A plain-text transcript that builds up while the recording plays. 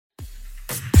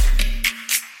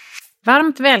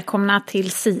Varmt välkomna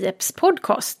till SIEPs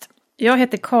podcast. Jag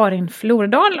heter Karin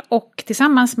Floredal och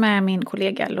tillsammans med min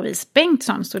kollega Louise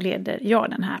Bengtsson så leder jag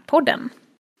den här podden.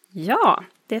 Ja,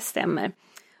 det stämmer.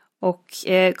 Och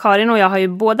Karin och jag har ju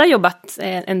båda jobbat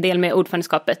en del med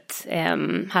ordförandeskapet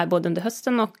här både under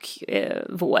hösten och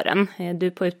våren.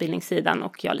 Du på utbildningssidan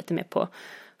och jag lite mer på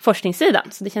forskningssidan.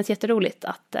 Så det känns jätteroligt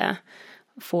att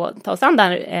få ta oss an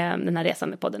den här resan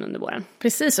med podden under våren.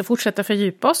 Precis, och fortsätta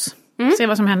fördjupa oss. Se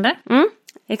vad som händer.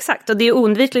 Exakt, och det är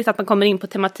oundvikligt att man kommer in på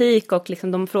tematik och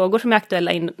liksom de frågor som är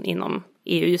aktuella inom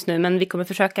EU just nu. Men vi kommer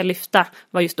försöka lyfta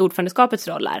vad just ordförandeskapets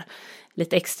roll är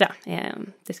lite extra.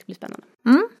 Det ska bli spännande.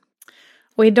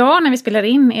 Och idag när vi spelar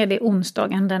in är det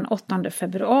onsdagen den 8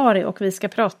 februari och vi ska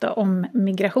prata om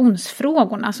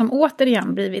migrationsfrågorna som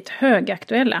återigen blivit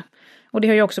högaktuella. Och det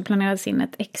har ju också planerats in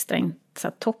ett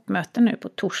extrainsatt toppmöte nu på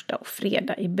torsdag och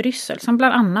fredag i Bryssel som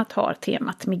bland annat har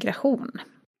temat migration.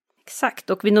 Exakt,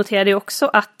 och vi noterade också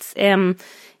att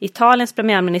Italiens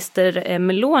premiärminister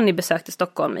Meloni besökte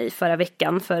Stockholm i förra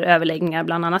veckan för överläggningar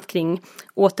bland annat kring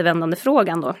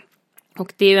återvändandefrågan då.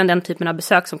 Och det är ju den typen av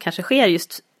besök som kanske sker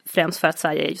just främst för att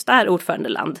Sverige just är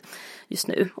ordförandeland just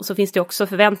nu. Och så finns det också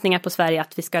förväntningar på Sverige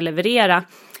att vi ska leverera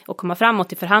och komma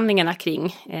framåt i förhandlingarna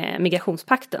kring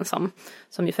migrationspakten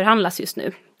som ju förhandlas just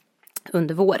nu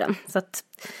under våren. Så att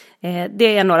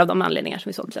det är några av de anledningar som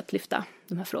vi såg till att lyfta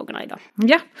de här frågorna idag.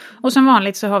 Ja, och som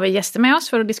vanligt så har vi gäster med oss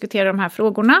för att diskutera de här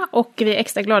frågorna. Och vi är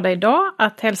extra glada idag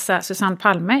att hälsa Susanne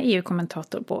Palme,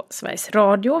 EU-kommentator på Sveriges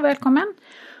Radio. Välkommen!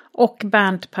 Och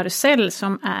Bernt Parusell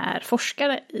som är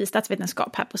forskare i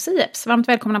statsvetenskap här på SIEPS. Varmt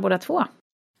välkomna båda två.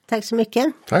 Tack så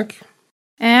mycket. Tack.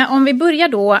 Om vi börjar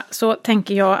då så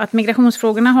tänker jag att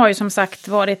migrationsfrågorna har ju som sagt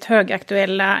varit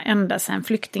högaktuella ända sedan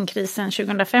flyktingkrisen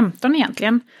 2015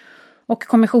 egentligen. Och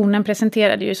kommissionen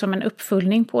presenterade ju som en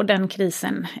uppföljning på den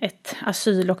krisen ett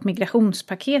asyl- och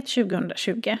migrationspaket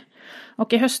 2020.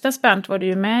 Och i höstas, Bernt, var du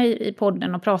ju med i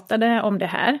podden och pratade om det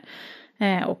här.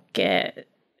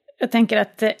 Jag tänker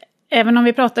att även om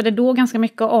vi pratade då ganska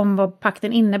mycket om vad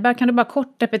pakten innebär, kan du bara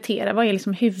kort repetera vad är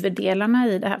liksom huvuddelarna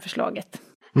i det här förslaget?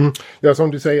 Ja,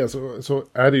 som du säger så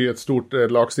är det ju ett stort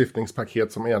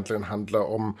lagstiftningspaket som egentligen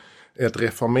handlar om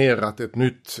ett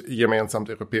nytt gemensamt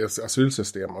europeiskt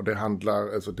asylsystem. Och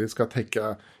det ska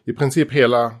täcka i princip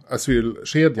hela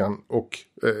asylkedjan och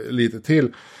lite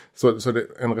till. Så det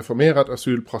är en reformerad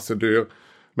asylprocedur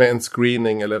med en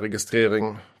screening eller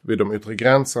registrering vid de yttre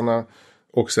gränserna.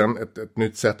 Och sen ett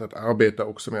nytt sätt att arbeta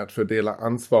också med att fördela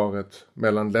ansvaret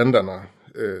mellan länderna.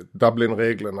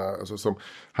 Dublin-reglerna alltså som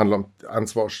handlar om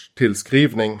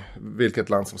ansvarstillskrivning, vilket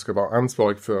land som ska vara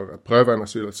ansvarig för att pröva en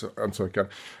asylansökan.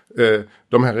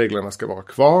 De här reglerna ska vara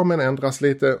kvar men ändras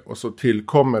lite och så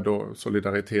tillkommer då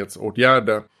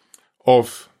solidaritetsåtgärder av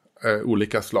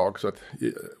olika slag så att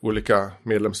olika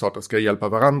medlemsstater ska hjälpa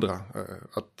varandra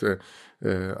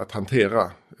att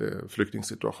hantera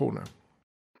flyktingsituationer.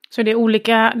 Så det är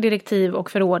olika direktiv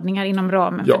och förordningar inom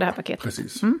ramen för det här paketet?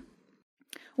 Precis.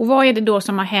 Och vad är det då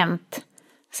som har hänt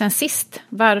sen sist?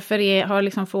 Varför har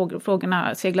liksom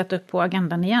frågorna seglat upp på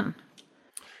agendan igen?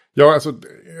 Ja, alltså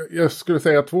jag skulle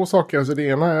säga två saker. Alltså, det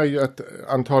ena är ju att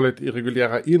antalet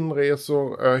irreguljära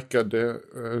inresor ökade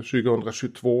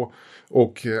 2022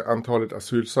 och antalet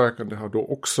asylsökande har då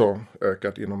också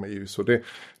ökat inom EU. Så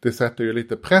det sätter ju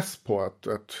lite press på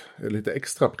lite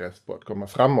extra press på att komma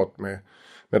framåt med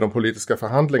de politiska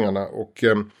förhandlingarna. Och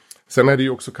sen är det ju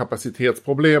också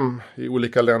kapacitetsproblem i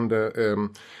olika länder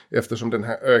eftersom den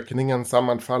här ökningen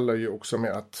sammanfaller ju också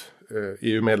med att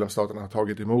EU-medlemsstaterna har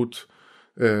tagit emot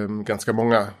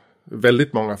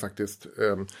väldigt många faktiskt,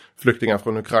 flyktingar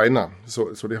från Ukraina.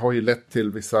 Så det har ju lett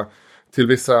till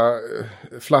vissa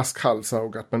flaskhalsar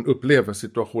och att man upplever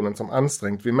situationen som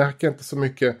ansträngd. Vi märker inte så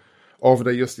mycket av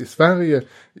det just i Sverige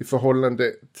i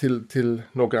förhållande till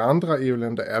några andra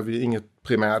EU-länder är vi inget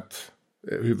primärt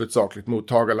huvudsakligt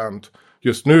mottagarland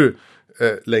just nu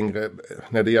längre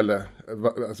när det gäller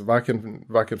alltså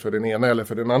varken för den ena eller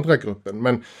för den andra gruppen.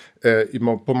 Men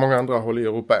på många andra håll i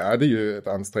Europa är det ju ett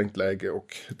ansträngt läge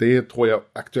och det tror jag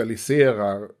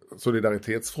aktualiserar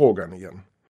solidaritetsfrågan igen.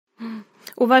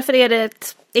 Och varför är det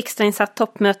ett extrainsatt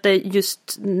toppmöte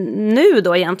just nu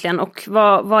då egentligen och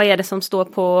vad är det som står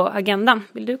på agendan?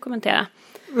 Vill du kommentera?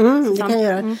 Det kan jag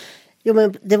göra. Jo,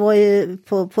 men det var ju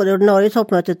på det ordinarie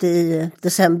toppmötet i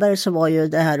december så var ju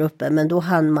det här uppe, men då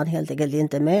hann man helt enkelt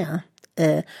inte med.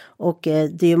 Och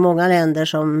det är ju många länder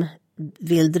som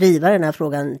vill driva den här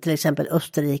frågan, till exempel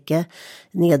Österrike,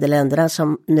 Nederländerna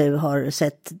som nu har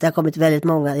sett, det har kommit väldigt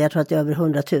många, jag tror att det är över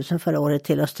 100 000 förra året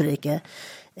till Österrike.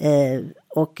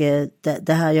 Och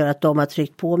det här gör att de har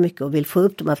tryckt på mycket och vill få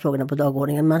upp de här frågorna på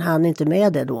dagordningen. Man hann inte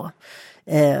med det då.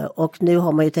 Och nu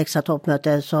har man ju ett extra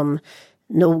toppmöte som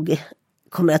nog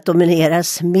kommer att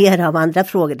domineras mer av andra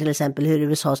frågor. Till exempel hur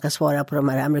USA ska svara på de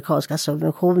här amerikanska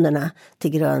subventionerna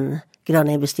till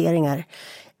gröna investeringar.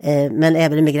 Men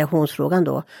även i migrationsfrågan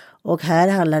då. Och här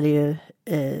handlar det ju,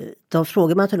 de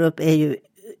frågor man tar upp är ju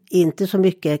inte så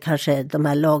mycket kanske de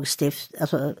här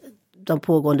alltså de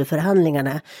pågående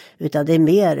förhandlingarna, utan det är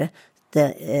mer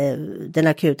den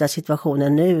akuta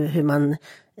situationen nu,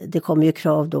 det kommer ju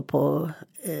krav då på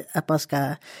att man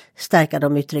ska stärka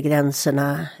de yttre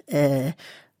gränserna.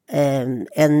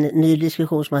 En ny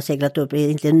diskussion som har seglat upp, är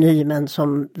inte ny men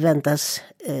som väntas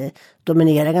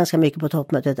dominera ganska mycket på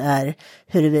toppmötet, är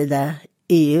huruvida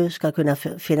EU ska kunna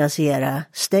finansiera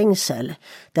stängsel.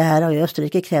 Det här har ju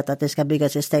Österrike krävt, att det ska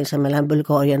byggas ett stängsel mellan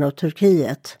Bulgarien och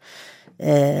Turkiet.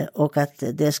 Och att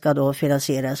det ska då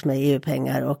finansieras med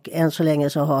EU-pengar. Och än så länge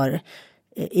så har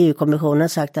EU-kommissionen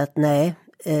sagt att nej,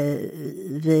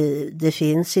 det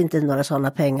finns inte några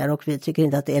sådana pengar och vi tycker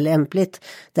inte att det är lämpligt.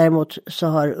 Däremot så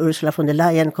har Ursula von der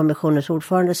Leyen, kommissionens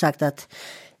ordförande, sagt att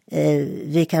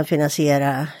vi kan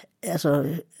finansiera alltså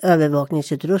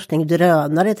övervakningsutrustning,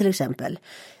 drönare till exempel.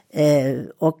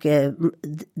 Och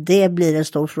det blir en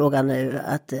stor fråga nu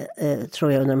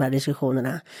tror jag under de här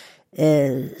diskussionerna.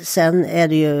 Sen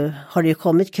har det ju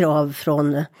kommit krav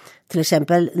från till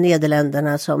exempel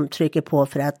Nederländerna som trycker på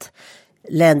för att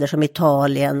länder som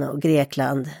Italien och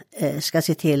Grekland ska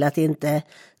se till att inte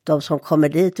de som kommer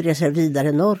dit reser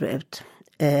vidare norrut.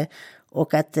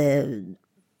 Och att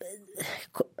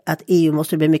EU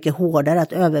måste bli mycket hårdare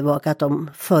att övervaka att de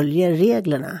följer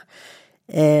reglerna.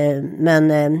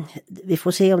 Men vi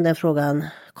får se om den frågan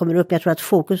kommer upp. Jag tror att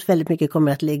fokus väldigt mycket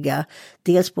kommer att ligga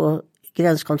dels på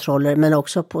gränskontroller men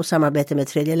också på samarbete med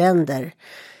tredje länder.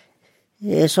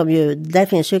 Där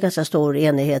finns ju ganska stor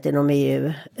enighet inom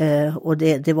EU och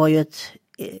det var ju ett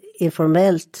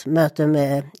informellt möte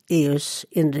med EUs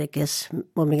inrikes-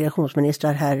 och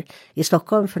migrationsministrar här i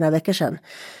Stockholm för några veckor sedan.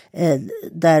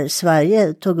 Där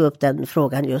Sverige tog upp den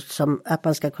frågan just som att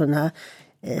man ska kunna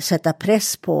sätta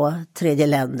press på tredje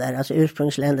länder, alltså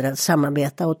ursprungsländer, att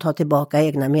samarbeta och ta tillbaka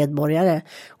egna medborgare.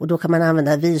 Och då kan man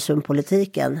använda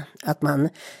visumpolitiken.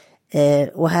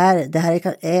 Och det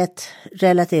här är ett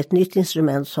relativt nytt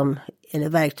instrument eller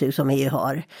verktyg som EU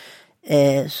har.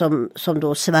 Som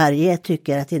då Sverige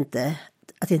tycker att inte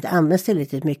används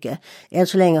tillräckligt mycket. Än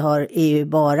så länge har EU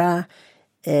bara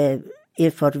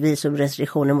infört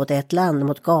visumrestriktioner mot ett land,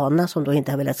 mot Ghana, som då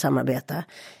inte har velat samarbeta.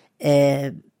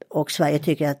 Och Sverige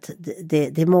tycker att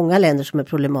det är många länder som är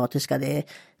problematiska. Det är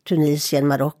Tunisien,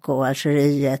 Marocko,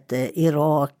 Algeriet,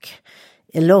 Irak,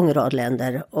 en lång rad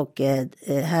länder. Och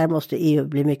här måste EU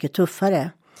bli mycket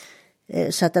tuffare.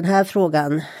 Så att den här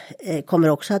frågan kommer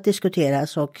också att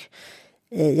diskuteras. Och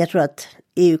jag tror att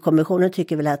EU-kommissionen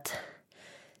tycker väl att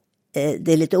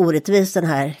det är lite orättvist den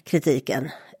här kritiken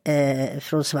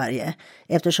från Sverige.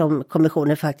 Eftersom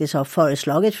kommissionen faktiskt har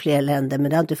föreslagit fler länder, men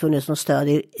det har inte funnits något stöd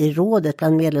i rådet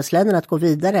bland medlemsländerna att gå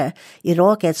vidare.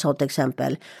 Irak är ett sådant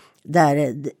exempel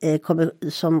där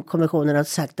som kommissionen har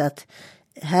sagt att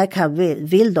här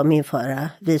vill de införa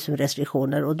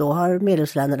visumrestriktioner, och då har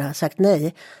medlemsländerna sagt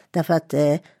nej därför att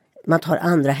man tar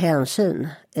andra hänsyn.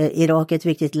 Irak är ett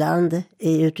viktigt land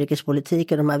i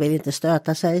utrikespolitiken och man vill inte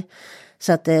stöta sig.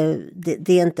 Så att det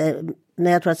är inte,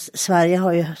 men jag tror att Sverige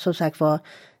har ju som sagt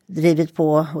drivit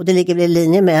på, och det ligger väl i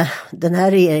linje med den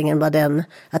här regeringen,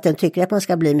 att den tycker att man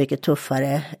ska bli mycket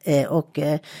tuffare och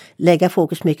lägga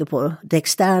fokus mycket på det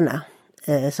externa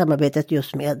samarbetet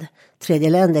just med tredje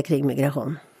länder kring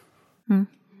migration. Mm.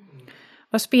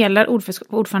 Vad spelar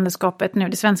ordförandeskapet nu,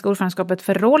 det svenska ordförandeskapet,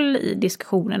 för roll i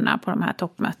diskussionerna på de här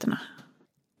toppmötena?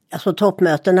 Alltså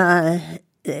toppmötena,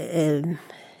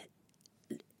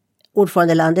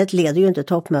 ordförandelandet leder ju inte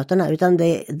toppmötena, utan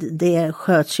det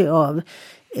sköts ju av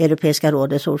Europeiska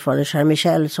rådets ordförande Charles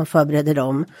Michel som förbereder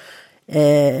dem.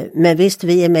 Men visst,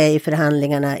 vi är med i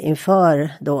förhandlingarna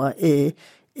inför då i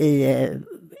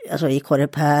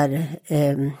Coreper,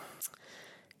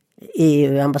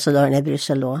 EU-ambassadören i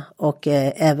Bryssel då, och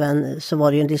även så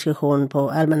var det ju en diskussion på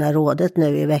Allmänna rådet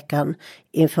nu i veckan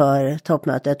inför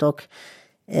toppmötet, och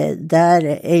där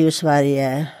är ju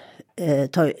Sverige,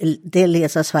 det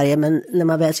leds av Sverige, men när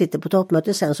man väl sitter på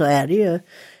toppmötet sen så är det ju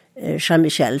Charles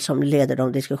Michel som leder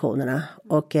de diskussionerna,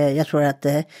 och jag tror att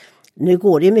nu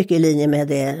går det ju mycket i linje med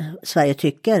det Sverige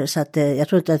tycker, så att jag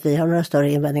tror inte att vi har några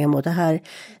större invändningar mot det här.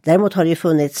 Däremot har det ju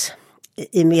funnits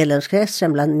i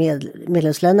medlemskretsen bland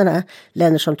medlemsländerna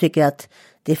länder som tycker att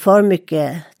det är för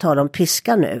mycket tal om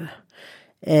piska nu.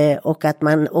 Och att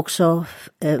man också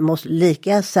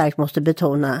lika starkt måste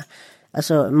betona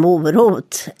alltså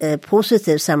morot,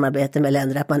 positivt samarbete med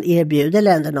länder, att man erbjuder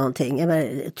länder någonting.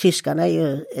 Tyskarna är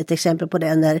ju ett exempel på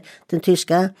det. När den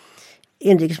tyska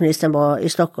inrikesministern var i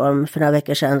Stockholm för några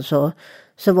veckor sedan så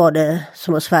var det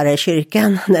som att svära i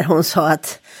kyrkan när hon sa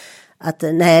att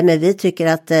nej, men vi tycker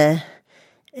att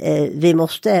vi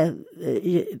måste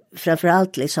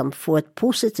framförallt liksom få ett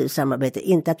positivt samarbete.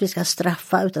 Inte att vi ska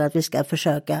straffa, utan att vi ska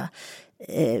försöka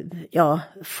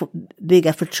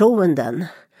bygga förtroenden.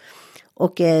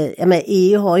 Och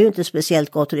EU har ju inte speciellt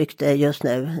gott rykte just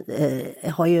nu.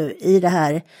 Har ju i det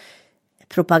här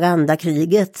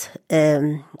propagandakriget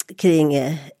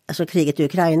kring alltså kriget i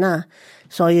Ukraina,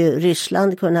 så har ju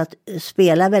Ryssland kunnat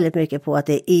spela väldigt mycket på att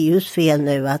det är EUs fel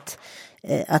nu att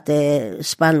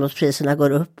spannmålspriserna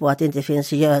går upp och att det inte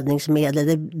finns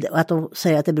gödningsmedel, att de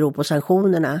säger att det beror på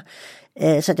sanktionerna.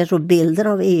 Så att jag tror bilden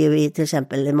av EU i till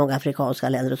exempel i många afrikanska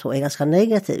länder och så är ganska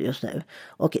negativ just nu.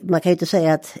 Och man kan ju inte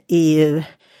säga att EU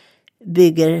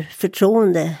bygger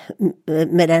förtroende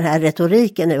med den här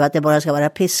retoriken nu, att det bara ska vara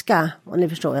piska, om ni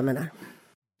förstår vad jag menar.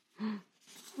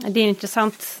 Det är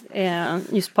intressant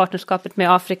just partnerskapet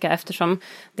med Afrika, eftersom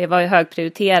det var ju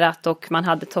högprioriterat och man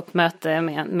hade toppmöte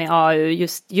med AU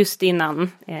just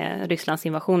innan Rysslands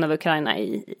invasion av Ukraina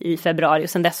i februari. Och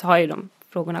sen dess har ju de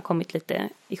frågorna kommit lite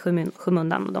i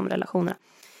skymundan och de relationerna.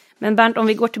 Men Bernt, om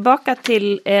vi går tillbaka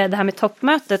till det här med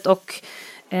toppmötet och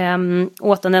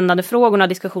återvändande frågorna och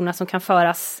diskussionerna som kan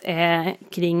föras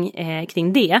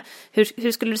kring det.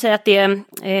 Hur skulle du säga att det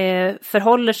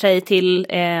förhåller sig till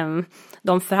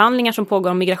de förhandlingar som pågår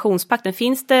om migrationspakten?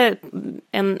 Finns det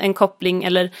en koppling,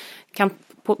 eller kan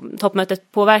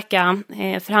toppmötet påverka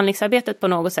förhandlingsarbetet på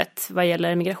något sätt vad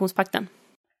gäller migrationspakten?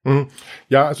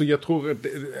 Ja, alltså jag tror att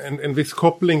en viss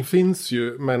koppling finns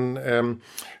ju, men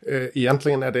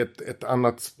egentligen är det ett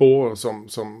annat spår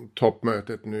som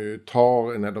toppmötet nu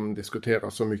tar när de diskuterar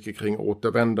så mycket kring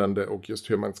återvändande och just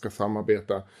hur man ska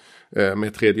samarbeta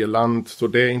med tredje land. Så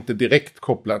det är inte direkt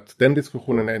kopplat, den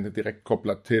diskussionen är inte direkt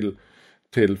kopplat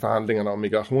till förhandlingarna om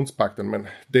migrationspakten, men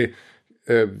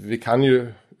vi kan ju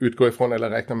utgå ifrån eller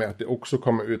räkna med att det också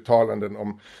kommer uttalanden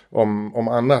om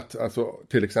annat. Alltså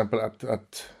till exempel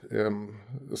att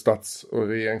stats- och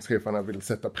regeringscheferna vill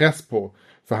sätta press på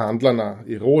förhandlarna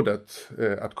i rådet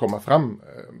att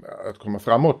komma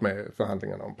framåt med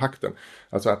förhandlingarna om pakten.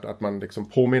 Alltså att man liksom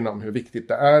påminner om hur viktigt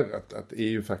det är att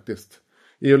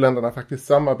EU-länderna faktiskt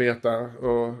samarbetar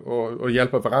och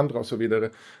hjälper varandra och så vidare.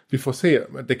 Vi får se.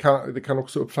 Det kan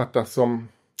också uppfattas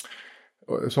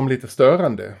som lite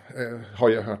störande, har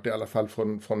jag hört i alla fall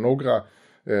från några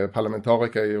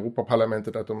parlamentariker i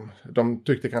Europaparlamentet, att de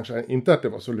tyckte kanske inte att det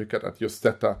var så lyckat att just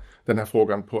sätta den här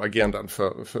frågan på agendan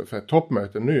för ett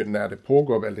toppmöte nu när det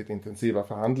pågår väldigt intensiva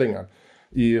förhandlingar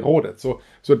i rådet.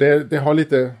 Så det har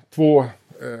lite två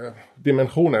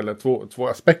dimensioner eller två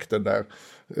aspekter där,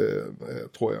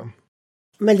 tror jag.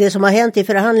 Men det som har hänt i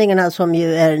förhandlingarna, som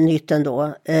ju är nytt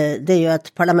ändå, det är ju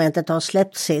att parlamentet har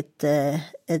släppt sitt.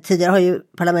 Tidigare har ju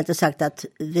parlamentet sagt att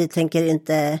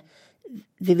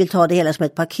vi vill ta det hela som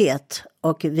ett paket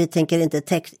och vi tänker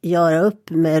inte göra upp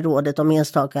med rådet om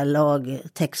enstaka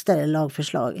lagtexter eller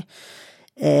lagförslag.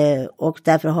 Och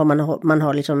därför har man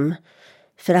har liksom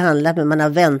förhandlat, men man har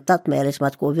väntat med liksom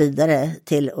att gå vidare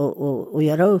till och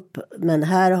göra upp. Men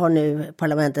här har nu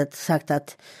parlamentet sagt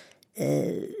att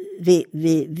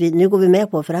nu går vi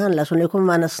med på att förhandla, så nu kommer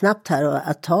man snabbt här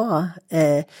att ta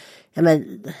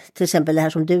till exempel det här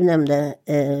som du nämnde,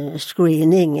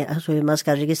 screening, alltså hur man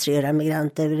ska registrera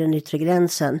migranter vid den yttre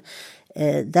gränsen.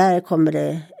 Där kommer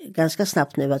det ganska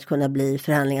snabbt nu att kunna bli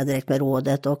förhandlingar direkt med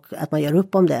rådet och att man gör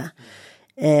upp om det.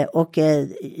 Och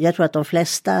jag tror att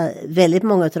väldigt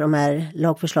många av de här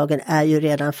lagförslagen är ju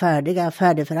redan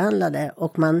färdigförhandlade,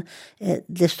 och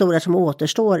det stora som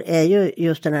återstår är ju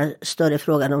just den här större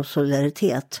frågan om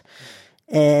solidaritet.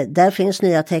 Där finns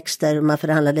nya texter, man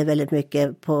förhandlade väldigt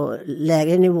mycket på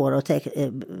lägre nivåer och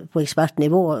på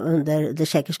expertnivå under det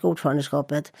tjeckiska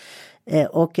ordförandeskapet.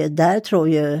 Och där tror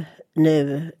ju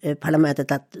nu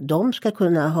parlamentet att de ska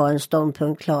kunna ha en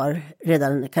ståndpunkt klar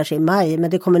redan kanske i maj, men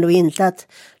det kommer nog inte att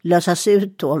lösas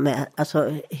ut då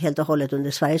alltså helt och hållet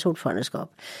under Sveriges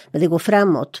ordförandeskap. Men det går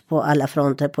framåt på alla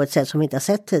fronter på ett sätt som vi inte har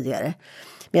sett tidigare.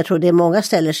 Men jag tror det är många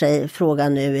ställer sig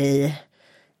frågan nu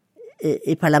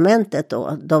i parlamentet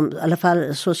då. I alla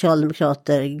fall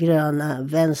socialdemokrater, gröna,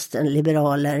 vänstern,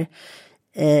 liberaler.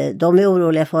 De är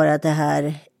oroliga för att det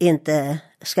här inte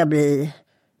ska bli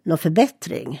någon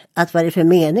förbättring. Att vad är det för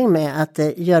mening med att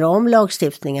göra om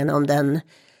lagstiftningen om den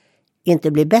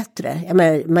inte blir bättre? Jag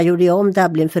menar, man gjorde ju om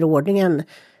Dublinförordningen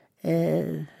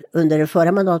under den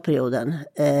förra mandatperioden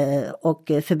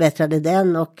och förbättrade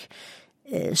den, och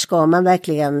ska man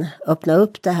verkligen öppna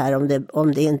upp det här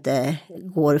om det inte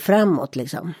går framåt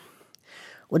liksom.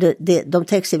 Och de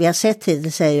texter vi har sett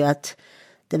hittills säger ju att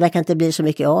det verkar inte bli så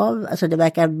mycket av, alltså det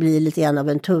verkar bli lite grann av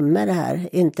en tumme det här,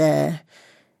 inte...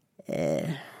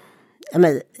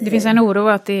 det finns en oro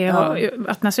att det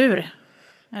öppnas ur.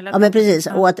 Eller? Ja men precis,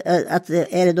 och att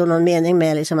är det då någon mening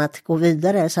med liksom att gå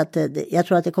vidare, så att jag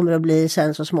tror att det kommer att bli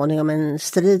sen så småningom en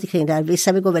strid kring det här.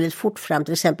 Vissa vill gå väldigt fort fram,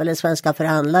 till exempel den svenska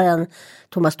förhandlaren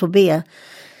Thomas Tobé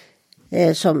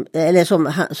som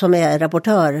är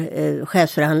rapportör,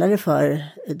 chefsförhandlare för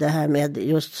det här med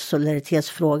just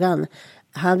solidaritetsfrågan.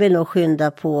 Han vill nog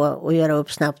skynda på och göra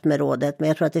upp snabbt med rådet, men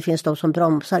jag tror att det finns de som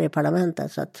bromsar i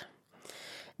parlamentet. Så att,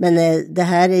 men det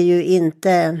här är ju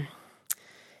inte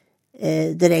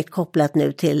direkt kopplat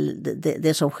nu till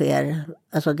det som sker,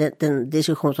 alltså den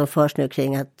diskussion som förs nu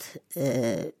kring att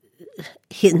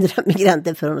hindra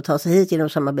migranter från att ta sig hit genom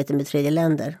samarbete med tredje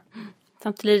länder.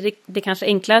 Samtidigt är det kanske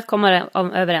enklare att komma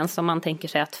överens om man tänker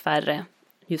sig att färre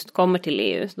just kommer till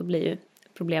EU. Så då blir ju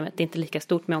problemet inte lika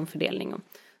stort med omfördelning och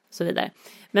så vidare.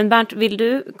 Men Bernt, vill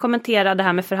du kommentera det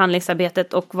här med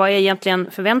förhandlingsarbetet och vad är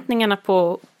egentligen förväntningarna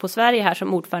på Sverige här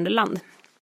som ordförandeland?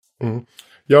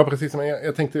 Ja, precis. Men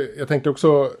jag tänkte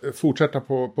också fortsätta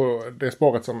på det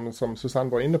spåret som Susanne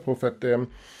var inne på. För att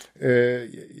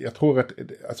jag tror att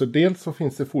alltså dels så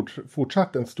finns det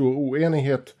fortsatt en stor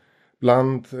oenighet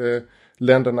bland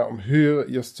länderna om hur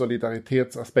just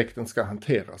solidaritetsaspekten ska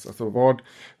hanteras. Alltså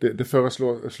det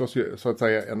föreslås ju så att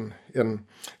säga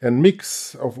en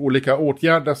mix av olika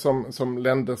åtgärder som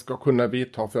länder ska kunna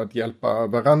vidta för att hjälpa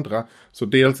varandra. Så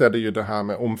dels är det ju det här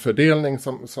med omfördelning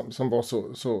som var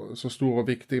så stor och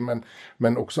viktig,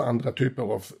 men också andra typer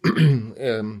av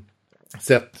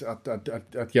sätt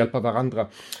att hjälpa varandra.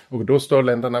 Och då står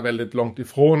länderna väldigt långt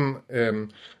ifrån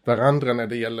varandra när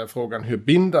det gäller frågan hur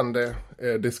bindande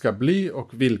det ska bli och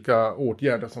vilka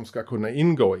åtgärder som ska kunna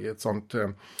ingå i ett sånt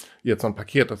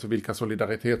paket, alltså vilka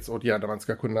solidaritetsåtgärder man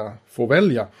ska kunna få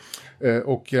välja.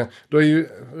 Och då är ju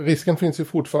risken finns ju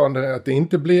fortfarande att det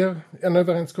inte blir en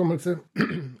överenskommelse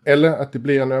eller att det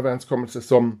blir en överenskommelse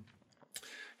som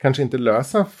kanske inte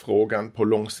löser frågan på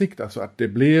lång sikt, alltså att det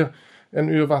blir en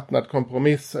urvattnad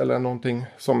kompromiss eller någonting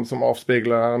som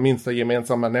avspeglar minsta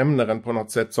gemensamma nämnaren på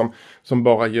något sätt som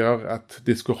bara gör att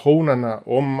diskussionerna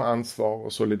om ansvar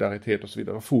och solidaritet och så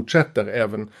vidare fortsätter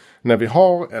även när vi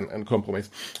har en kompromiss.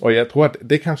 Och jag tror att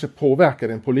det kanske påverkar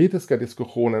den politiska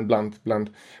diskussionen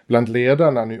bland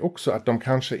ledarna nu också, att de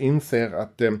kanske inser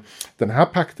att den här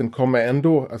pakten kommer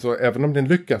ändå, alltså även om den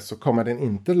lyckas så kommer den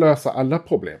inte lösa alla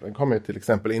problem. Den kommer till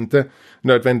exempel inte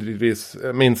nödvändigtvis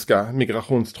minska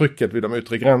migrationstrycket vid de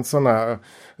yttre gränserna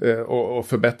och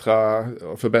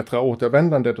förbättra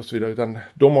återvändandet och så vidare, utan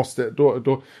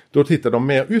då tittar de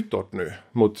mer utåt nu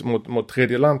mot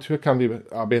tredje land. Hur kan vi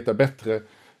arbeta bättre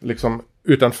liksom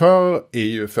utanför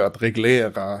EU för att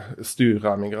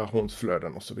styra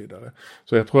migrationsflöden och så vidare.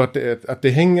 Så jag tror att det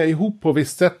hänger ihop på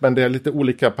visst sätt, men det är lite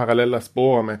olika parallella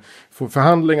spår med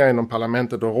förhandlingar inom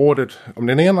parlamentet och rådet om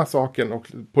den ena saken och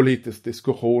politisk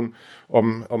diskussion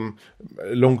om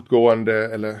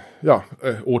långtgående eller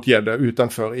åtgärder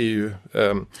utanför EU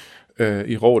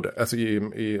i rådet, alltså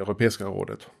i Europeiska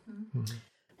rådet.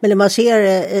 Men när man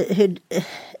ser hur...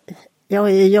 Jag har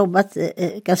ju jobbat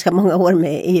ganska många år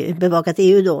med EU, bevakat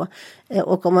EU då.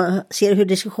 Och om man ser hur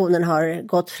diskussionen har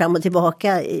gått fram och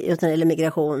tillbaka när det gäller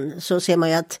migration, så ser man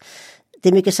ju att det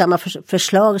är mycket samma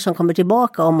förslag som kommer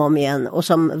tillbaka om och om igen och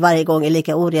som varje gång är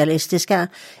lika orealistiska.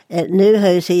 Nu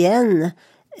höjs igen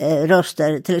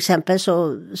röster. Till exempel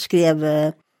så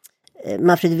skrev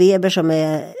Manfred Weber, som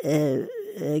är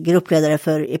gruppledare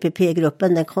för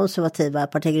EPP-gruppen, den konservativa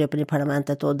partigruppen i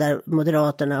parlamentet, och där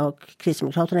Moderaterna och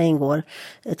Kristdemokraterna ingår,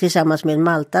 tillsammans med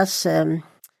Maltas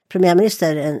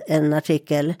premiärminister en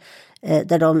artikel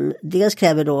där de dels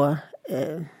kräver då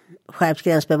skärpt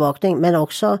gränsbevakning, men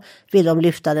också vill de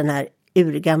lyfta den här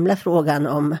urgamla frågan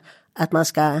om att man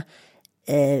ska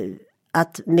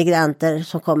att migranter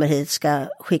som kommer hit ska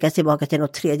skickas tillbaka till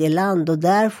något tredje land och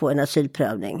där få en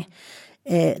asylprövning.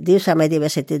 Det är ju samma idé vi har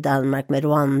sett i Danmark med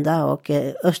Rwanda, och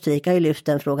Österrike har ju lyft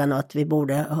den frågan att vi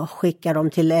borde skicka dem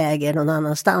till läger någon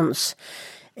annanstans.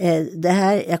 Det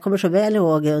här, jag kommer så väl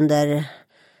ihåg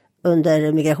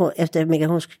efter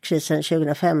migrationskrisen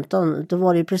 2015, då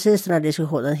var det ju precis den här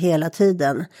diskussionen hela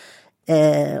tiden.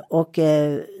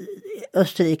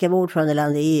 Österrike var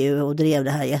ordförandeland i EU och drev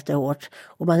det här jättehårt.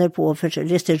 Och man höll på och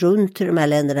reste runt till de här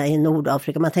länderna i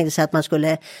Nordafrika. Man tänkte sig att man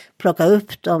skulle plocka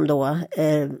upp dem då,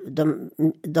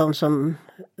 de som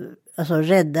alltså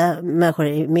rädda människor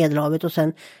i Medelhavet och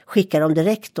sen skicka dem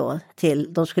direkt då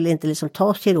till, de skulle inte liksom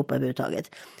tas till Europa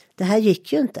överhuvudtaget. Det här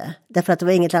gick ju inte, därför att det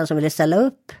var inget land som ville ställa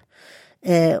upp.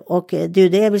 Och det är ju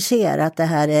det vi ser, att det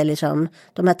här är liksom,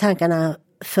 de här tankarna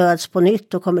föds på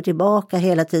nytt och kommer tillbaka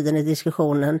hela tiden i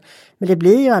diskussionen. Men det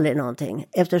blir ju aldrig någonting,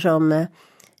 eftersom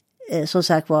som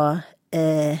sagt var,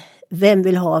 vem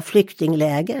vill ha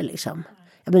flyktingläger liksom?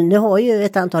 Ja, men nu har ju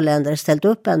ett antal länder ställt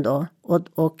upp ändå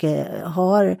och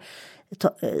har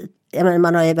jag menar,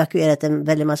 man har evakuerat en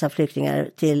väldigt massa flyktingar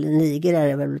till Niger, är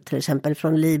det väl, till exempel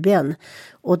från Libyen.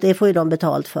 Och det får ju de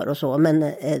betalt för och så, men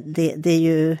det är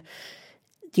ju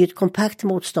ett kompakt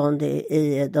motstånd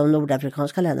i de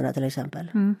nordafrikanska länderna till exempel.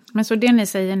 Men så det ni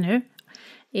säger nu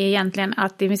är egentligen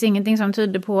att det finns ingenting som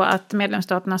tyder på att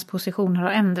medlemsstaternas positioner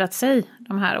har ändrat sig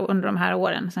under de här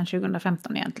åren, sedan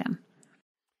 2015 egentligen?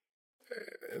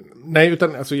 Nej,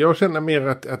 utan alltså jag känner mer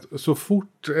att så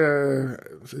fort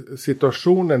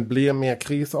situationen blir mer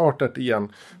krisartat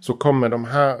igen så kommer de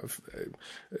här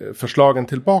förslagen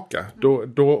tillbaka.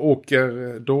 Då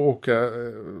åker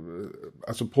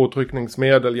alltså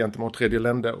påtryckningsmedel gentemot tredje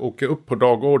länder åker upp på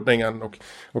dagordningen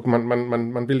och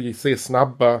man vill ju se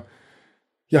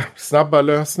snabba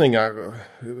lösningar,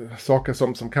 saker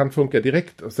som kan funka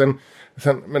direkt. Och sen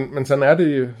är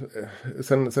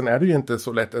det ju inte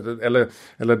så lätt,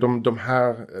 eller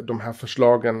de här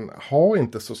förslagen har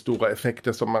inte så stora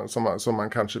effekter som man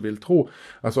kanske vill tro.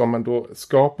 Alltså om man då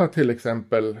skapar till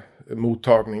exempel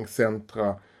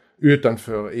mottagningscentra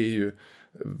utanför EU,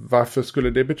 varför skulle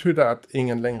det betyda att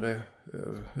ingen längre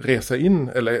resa in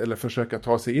eller försöka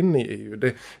ta sig in i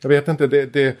EU? Jag vet inte,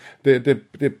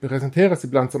 det presenteras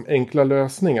ibland som enkla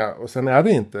lösningar och sen är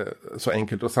det inte så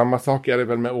enkelt. Och samma sak är det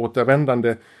väl med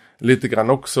återvändande lite grann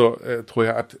också, tror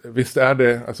jag, att visst är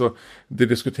det, alltså det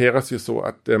diskuteras ju så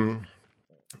att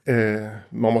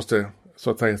man måste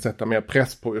så att säga sätta mer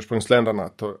press på ursprungsländerna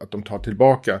att de tar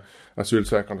tillbaka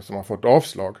asylsökande som har fått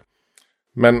avslag.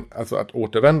 Men alltså att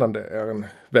återvändande är en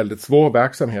väldigt svår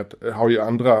verksamhet har ju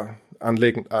andra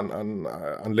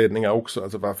anledningar också.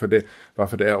 Alltså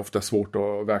varför det är ofta svårt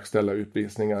att verkställa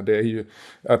utvisningar. Det är ju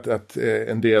att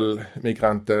en del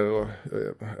migranter och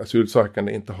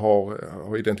asylsökande inte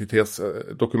har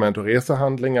identitetsdokument och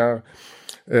resehandlingar.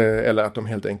 Eller att de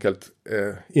helt enkelt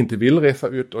inte vill resa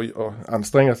ut och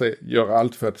anstränga sig, göra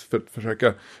allt för att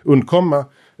försöka undkomma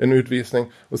en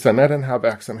utvisning. Och sen är den här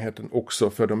verksamheten också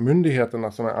för de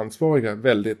myndigheterna som är ansvariga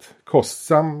väldigt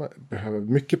kostsam, behöver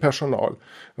mycket personal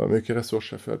och mycket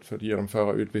resurser för att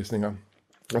genomföra utvisningar.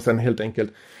 Och sen helt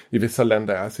enkelt i vissa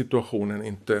länder är situationen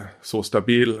inte så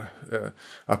stabil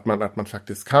att man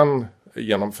faktiskt kan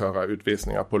genomföra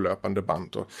utvisningar på löpande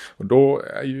band. Och då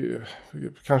är ju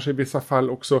kanske i vissa fall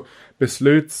också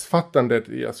beslutsfattandet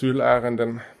i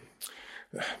asylärenden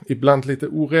ibland lite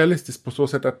orealistiskt på så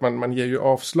sätt att man ger ju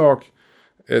avslag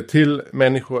till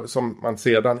människor som man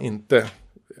sedan inte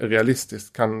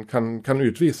realistiskt kan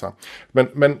utvisa.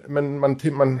 Men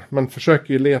man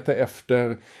försöker ju leta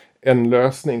efter en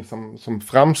lösning som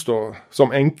framstår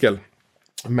som enkel.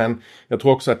 Men jag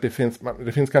tror också att det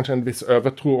finns kanske en viss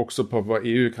övertro också på vad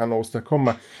EU kan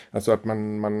åstadkomma. Alltså att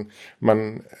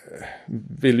man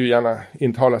vill ju gärna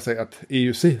intala sig att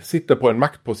EU sitter på en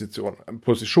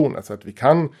maktposition. Alltså att vi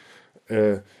kan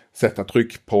sätta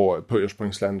tryck på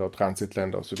ursprungsländer och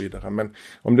transitländer och så vidare. Men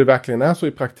om det verkligen är så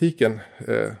i praktiken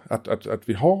att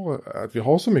vi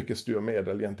har så mycket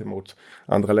styrmedel gentemot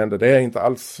andra länder, det är jag inte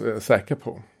alls säker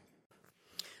på.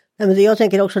 Ja, men jag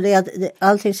tänker också det att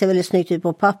allting ser väldigt snyggt ut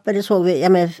på papper. Det såg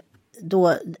vi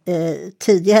då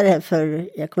tidigare, för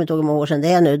jag kommer inte ihåg hur många år sedan det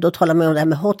är nu, då talade man om det här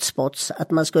med hotspots,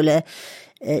 att man skulle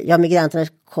migranterna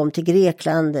kom till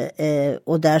Grekland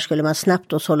och där skulle man snabbt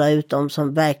då sålla ut de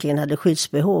som verkligen hade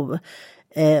skyddsbehov.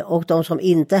 Och de som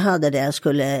inte hade det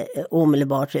skulle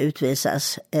omedelbart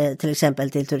utvisas, till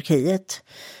exempel till Turkiet.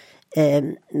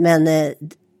 Men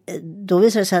då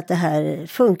visar det sig att det här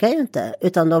funkar ju inte,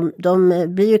 utan de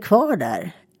blir ju kvar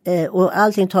där. Och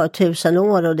allting tar 1000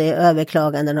 år och det är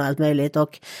överklaganden och allt möjligt.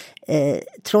 Och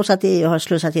trots att EU har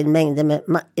slussat in mängder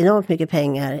med enormt mycket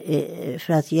pengar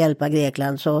för att hjälpa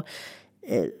Grekland, så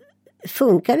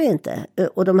funkar det inte.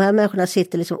 Och de här människorna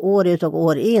sitter liksom år ut och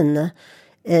år in.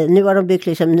 Nu har de byggt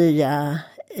liksom nya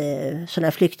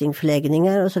sådana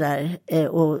flyktingförläggningar och sådär.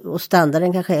 Och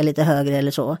standarden kanske är lite högre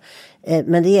eller så.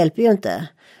 Men det hjälper ju inte.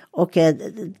 Och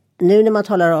nu när man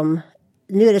talar om,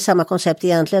 nu är det samma koncept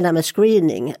egentligen där med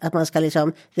screening. Att man ska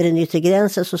liksom, vid den yttre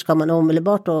gränsen så ska man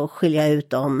omedelbart då skilja ut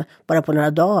dem bara på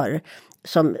några dagar.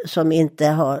 Som inte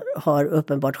har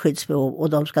uppenbart skyddsbehov, och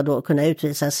de ska då kunna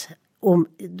utvisas.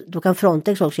 Då kan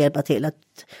Frontex också hjälpa till att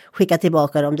skicka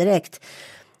tillbaka dem direkt.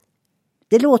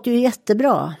 det låter ju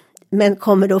jättebra. Men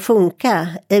kommer det att funka?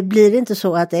 Blir det inte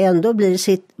så att det ändå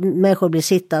människor blir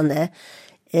sittande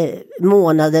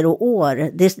månader och år?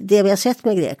 Det vi har sett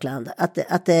med Grekland.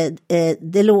 Att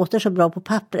det låter så bra på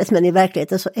pappret, men i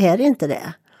verkligheten så är det inte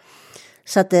det.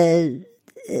 Så att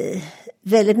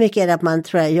väldigt mycket är det att man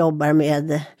tror jag jobbar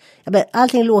med...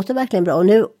 Allting låter verkligen bra. Och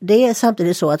nu, det är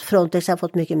samtidigt så att Frontex har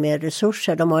fått mycket mer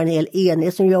resurser. De har en hel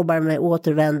enhet som jobbar med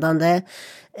återvändande.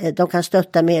 De kan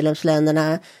stötta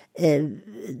medlemsländerna.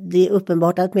 Det är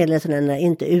uppenbart att medlemsländerna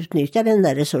inte utnyttjar den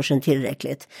där resursen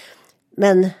tillräckligt.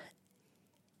 Men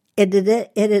är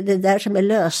det där som är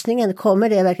lösningen? Kommer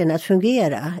det verkligen att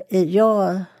fungera?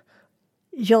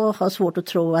 Jag har svårt att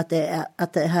tro att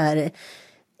det här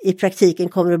i praktiken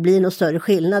kommer att bli någon större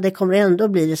skillnad. Det kommer ändå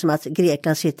bli det som att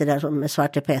Grekland sitter där som med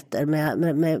Svarte Petter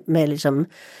med liksom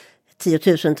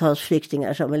tiotusentals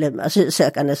flyktingar eller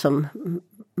asylsökande som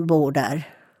bor där.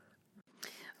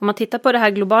 Om man tittar på det här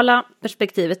globala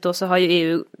perspektivet då, så har ju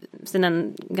EU sedan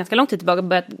en ganska lång tid tillbaka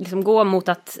börjat liksom gå mot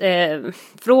att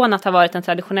från att ha varit en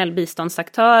traditionell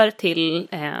biståndsaktör till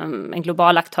en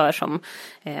global aktör som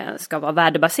ska vara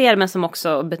värdebaserad men som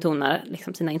också betonar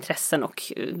liksom sina intressen och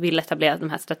vill etablera de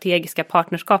här strategiska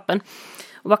partnerskapen.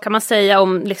 Och vad kan man säga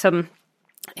om liksom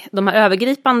de här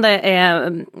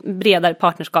övergripande bredare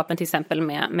partnerskapen till exempel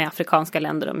med afrikanska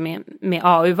länder och med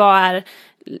AU? Vad är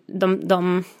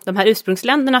de här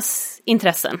ursprungsländernas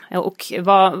intressen och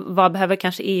vad behöver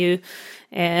kanske EU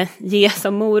ge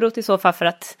som morot i så fall för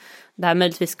att det här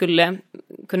möjligtvis skulle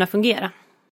kunna fungera?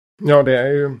 Ja, det är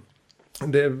ju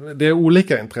det är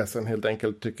olika intressen helt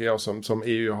enkelt tycker jag som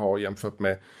EU har jämfört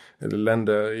med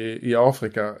länder i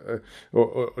Afrika.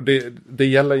 Och det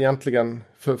gäller egentligen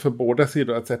för båda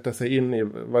sidor att sätta sig in i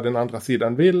vad den andra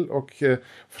sidan vill och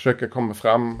försöka komma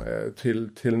fram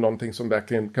till någonting som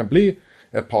verkligen kan bli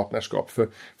ett partnerskap. För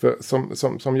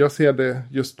som jag ser det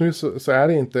just nu så är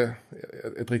det inte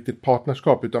ett riktigt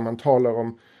partnerskap utan man talar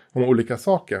om olika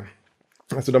saker.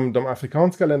 Alltså de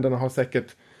afrikanska länderna har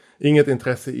säkert inget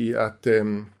intresse i att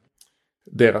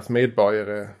deras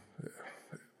medborgare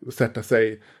sätta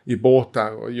sig i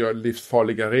båtar och göra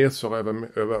livsfarliga resor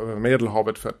över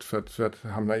Medelhavet för att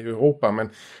hamna i Europa.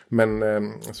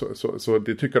 Så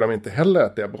det tycker de inte heller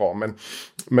att det är bra.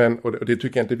 Och det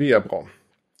tycker inte vi är bra.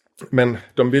 Men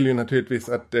de vill ju naturligtvis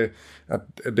att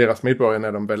deras medborgare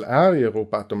när de väl är i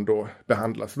Europa att de då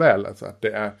behandlas väl. Alltså att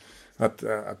det är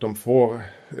att de får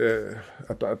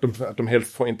att de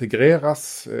helst får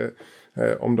integreras.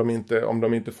 Om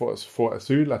de inte får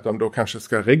asyl, att de då kanske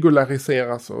ska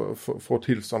regulariseras och få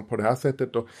tillstånd på det här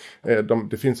sättet. Och,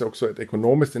 det finns också ett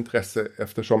ekonomiskt intresse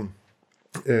eftersom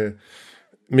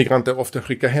migranter ofta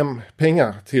skickar hem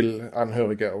pengar till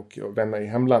anhöriga och vänner i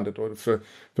hemlandet. Och för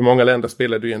många länder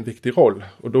spelar det ju en viktig roll.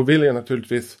 Och då vill jag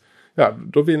naturligtvis,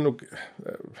 då vill nog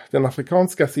den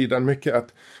afrikanska sidan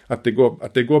mycket att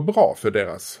det går bra för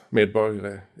deras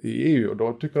medborgare i EU. Och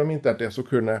då tycker de inte att det är så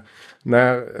kul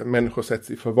när människor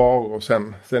sätts i förvar och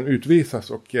sen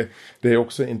utvisas. Och det är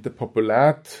också inte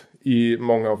populärt i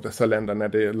många av dessa länder när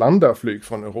det landar flyg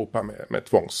från Europa med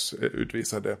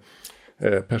tvångsutvisade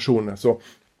personer.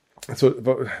 Så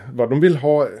vad de vill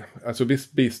ha, alltså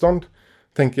visst bistånd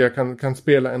tänker jag kan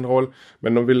spela en roll,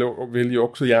 men de vill ju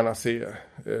också gärna se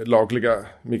lagliga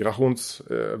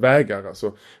migrationsvägar,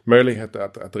 alltså möjligheter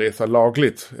att resa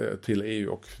lagligt till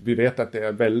EU. Och vi vet att det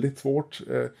är väldigt svårt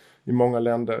i många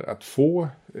länder att få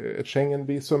ett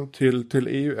Schengenvisum till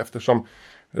EU eftersom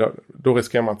då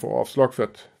riskerar man få avslag för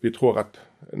att vi tror att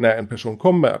när en person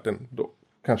kommer att den då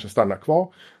kanske stannar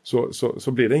kvar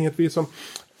så blir det inget visum.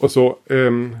 Och så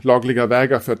lagliga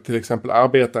vägar för att till exempel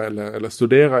arbeta eller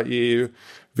studera i EU.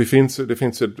 Det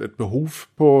finns ett behov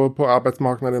på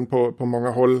arbetsmarknaden på många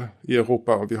håll i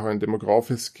Europa och vi har en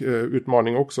demografisk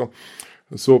utmaning också.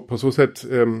 Så på så sätt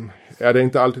är det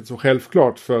inte alltid så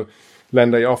självklart för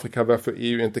länder i Afrika varför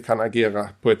EU inte kan agera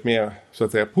på ett mer så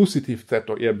att säga positivt sätt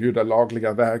och erbjuda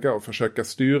lagliga vägar och försöka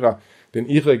styra den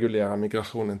irreguljära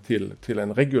migrationen till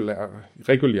en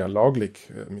reguljär laglig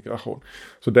migration.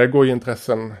 Så där går ju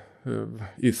intressen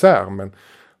isär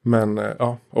men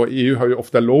och EU har ju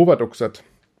ofta lovat också att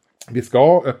vi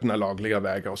ska öppna lagliga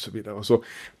vägar och så vidare. Och så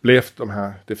blev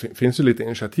det finns ju lite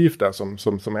initiativ där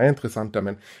som är intressanta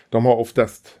men de har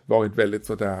oftast varit väldigt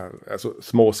sådär, alltså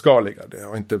småskaliga. Det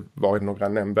har inte varit några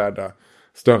nämnvärda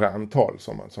större antal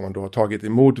som man då har tagit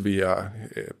emot via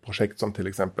projekt som till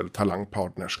exempel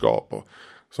talangpartnerskap och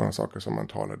sådana saker som man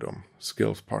talade om,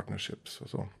 skills partnerships och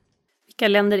så. Vilka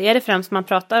länder är det främst man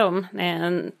pratar om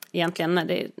egentligen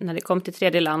när det kom till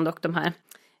tredje land och de här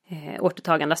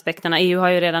återtagande aspekterna? EU har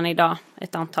ju redan idag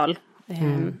ett antal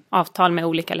avtal med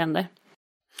olika länder.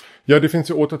 Ja, det finns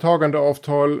ju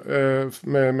återtagandeavtal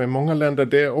med många länder.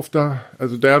 Det är ofta,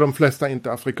 alltså det är de flesta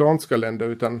inte afrikanska länder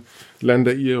utan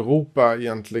länder i Europa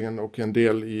egentligen och en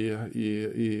del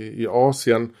i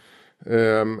Asien.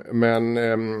 Men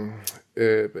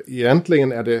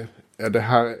egentligen är det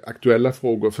här aktuella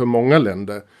frågor för många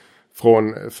länder.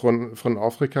 Från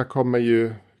Afrika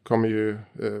kommer ju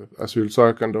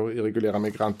asylsökande och irregulära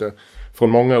migranter från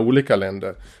många olika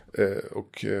länder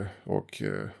och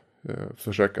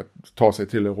försöka ta sig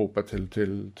till Europa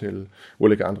till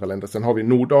olika andra länder. Sen har vi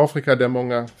Nordafrika där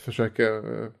många försöker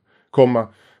komma,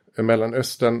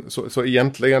 Mellanöstern. Så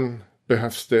egentligen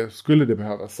skulle det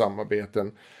behövas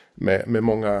samarbeten med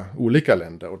många olika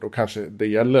länder. Och då kanske det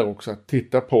gäller också att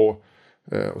titta på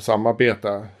och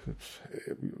samarbeta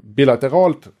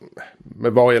bilateralt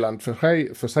med varje land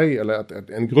för sig eller att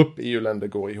en grupp EU-länder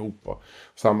går ihop och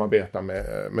samarbetar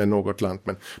med något land.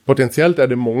 Men potentiellt är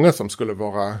det många som skulle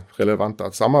vara relevanta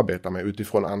att samarbeta med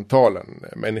utifrån antalen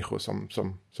människor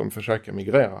som försöker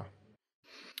migrera.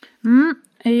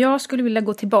 Jag skulle vilja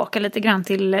gå tillbaka lite grann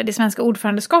till det svenska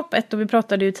ordförandeskapet och vi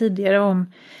pratade ju tidigare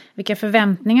om vilka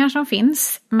förväntningar som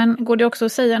finns. Men går det också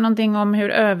att säga någonting om hur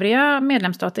övriga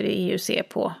medlemsstater i EU ser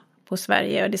på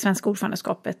Sverige och det svenska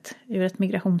ordförandeskapet ur ett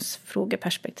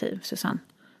migrationsfrågeperspektiv, Susanne?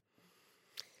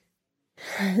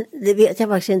 Det vet jag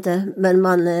faktiskt inte, men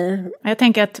Jag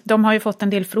tänker att de har ju fått en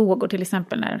del frågor, till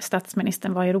exempel när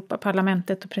statsministern var i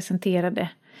Europaparlamentet och presenterade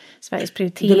Sveriges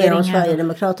prioriteringar. Du menar om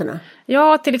Sverigedemokraterna?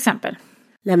 Ja, till exempel.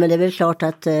 Nej, men det är väl klart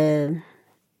att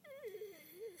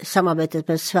samarbetet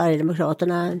med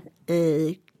Sverigedemokraterna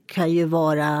kan ju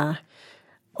vara,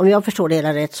 om jag förstår det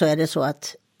hela rätt så är det så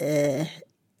att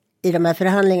i de här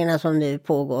förhandlingarna som nu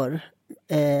pågår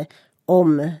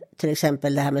om till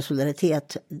exempel det här med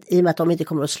solidaritet, i och med att de inte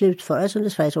kommer att slutföras under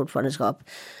Sveriges ordförandeskap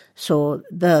så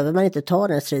behöver man inte ta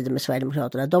den striden med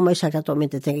Sverigedemokraterna. De har ju sagt att de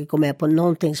inte tänker gå med på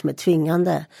någonting som är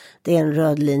tvingande. Det är en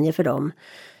röd linje för dem.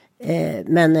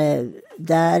 Men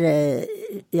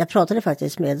jag pratade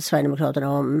faktiskt med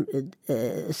Sverigedemokraterna om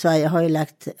Sverige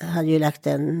hade ju lagt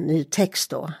en ny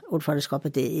text då,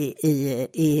 ordförandeskapet i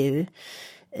EU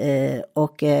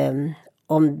och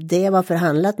om det var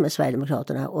förhandlat med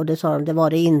Sverigedemokraterna och det sa de, det var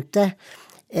det inte,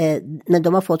 men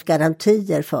de har fått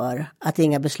garantier för att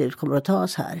inga beslut kommer att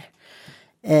tas här.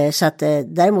 Så att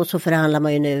däremot så förhandlar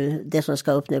man ju nu det som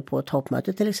ska upp nu på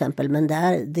toppmötet till exempel, men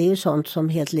det är ju sånt som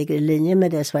helt ligger i linje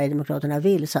med det Sverigedemokraterna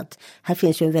vill, så att här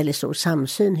finns ju en väldigt stor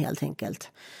samsyn helt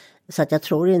enkelt. Så att jag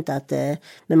tror inte att,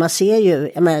 men man ser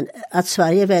ju att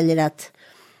Sverige väljer att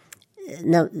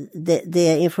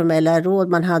det informella råd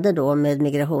man hade då med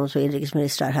migrations- och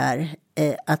inrikesministrar här,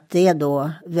 att det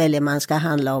då väljer man ska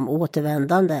handla om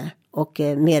återvändande och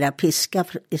mera piska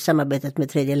i samarbetet med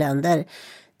tredje länder.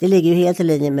 Det ligger ju helt i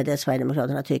linje med det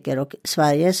Sverigedemokraterna tycker, och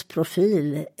Sveriges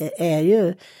profil är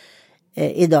ju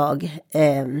idag,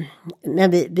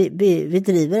 men vi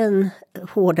driver en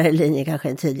hårdare linje kanske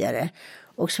än tidigare,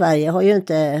 och Sverige har ju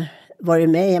inte varit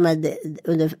med,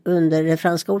 under det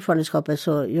franska ordförandeskapet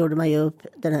så gjorde man ju upp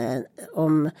den här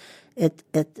om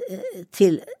ett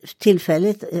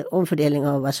tillfälligt omfördelning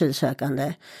av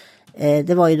asylsökande.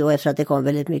 Det var ju då efter att det kom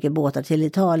väldigt mycket båtar till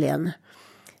Italien.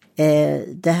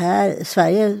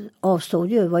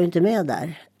 Sverige var ju inte med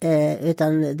där,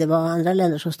 utan det var andra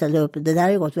länder som ställde upp. Det där har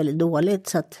ju gått väldigt dåligt,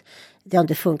 så att det har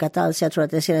inte funkat alls. Jag tror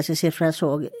att den senaste siffran jag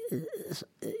såg,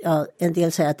 en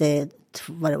del säger att det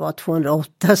var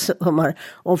 208 som har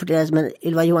omfördelats, men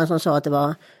Ylva Johansson sa att det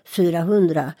var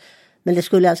 400. Men det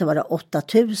skulle alltså vara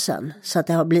 8000, så att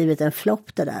det har blivit en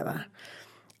flopp det där, va.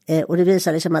 Och det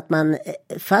visar liksom att man,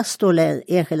 fast då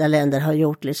enskilda länder har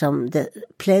gjort liksom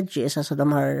pledges, alltså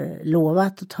de har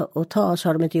lovat att ta, så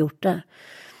har de inte gjort det.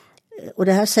 Och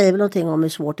det här säger väl någonting om hur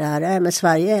svårt det här är, men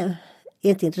Sverige är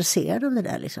inte intresserad av det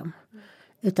där liksom.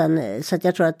 Utan, så att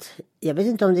jag tror att, jag vet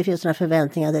inte om det finns några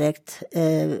förväntningar direkt,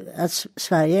 att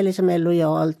Sverige liksom är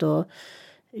lojalt och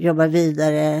jobbar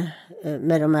vidare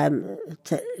med de här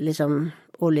liksom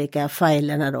olika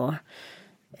filerna då.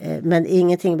 Men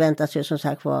ingenting väntas ju som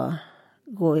sagt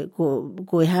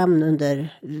gå i hamn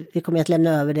under, vi kommer att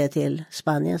lämna över det till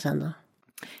Spanien sen då.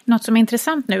 Något som är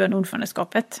intressant nu under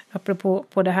ordförandeskapet, apropå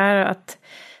på det här, att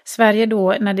Sverige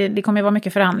då, när det kommer att vara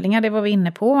mycket förhandlingar, det var vi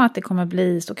inne på, att det kommer att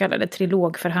bli så kallade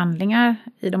trilogförhandlingar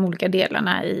i de olika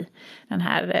delarna i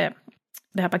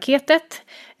det här paketet.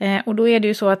 Och då är det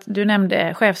ju så att du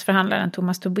nämnde chefsförhandlaren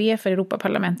Thomas Tobé för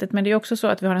Europaparlamentet, men det är också så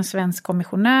att vi har en svensk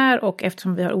kommissionär, och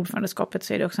eftersom vi har ordförandeskapet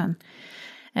så är det också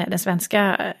den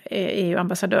svenska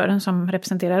EU-ambassadören som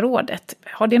representerar rådet.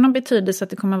 Har det någon betydelse att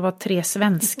det kommer att vara 3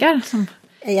 svenskar som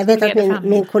Jag vet att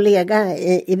min kollega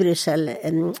i Bryssel,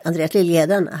 Andreas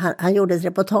Liljeden, han gjorde ett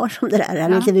reportage om det där.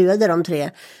 Han intervjuade de 3.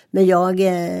 Men jag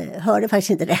hörde faktiskt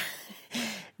inte det.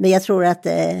 Men jag tror att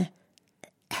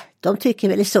de tycker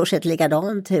väl i stort sett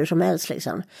likadant hur som helst.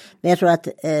 Liksom. Men jag tror att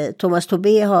Thomas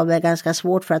Tobé har väl ganska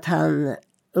svårt för att han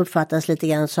uppfattas lite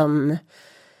grann som...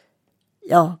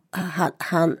 Ja,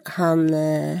 han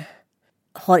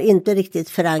har inte riktigt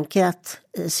förankrat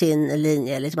sin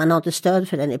linje. Liksom, han har inte stöd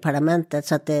för den i parlamentet,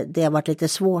 så att det har varit lite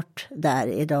svårt där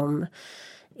i de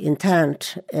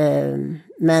internt.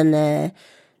 Men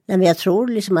jag tror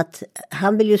liksom att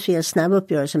han vill ju se en snabb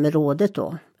uppgörelse med rådet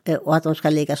då, och att de ska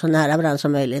ligga så nära varandra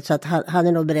som möjligt. Så att han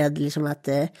är nog beredd liksom att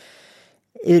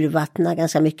urvattna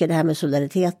ganska mycket det här med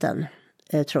solidariteten,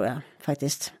 tror jag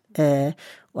faktiskt.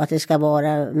 Och att det ska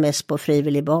vara mest på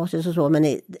frivillig basis och så.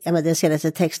 Men den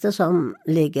senaste texten som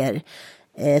ligger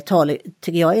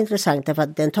tycker jag är intressant, därför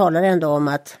att den talar ändå om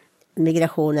att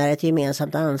migration är ett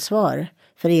gemensamt ansvar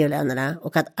för EU-länderna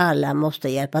och att alla måste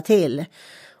hjälpa till.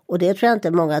 Och det tror jag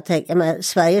inte många tänker.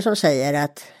 Sverige som säger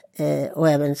att, och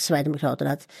även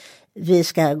Sverigedemokraterna, att vi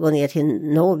ska gå ner till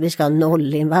vi ska ha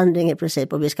nollinvandring i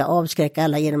princip, och vi ska avskräcka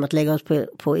alla genom att lägga oss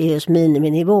på EUs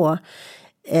miniminivå.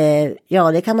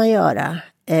 Ja, det kan man göra.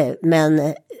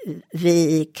 Men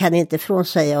vi kan inte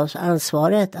frånsäga oss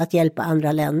ansvaret att hjälpa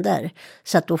andra länder.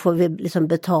 Så att då får vi liksom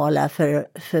betala för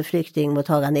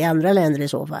flyktingmottagande i andra länder i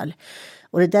så fall.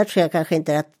 Och det där tror jag kanske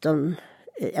inte att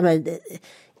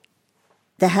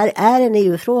det här är en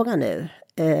EU-fråga nu.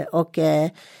 Och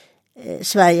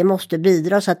Sverige måste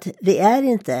bidra, så att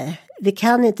vi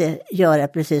kan inte göra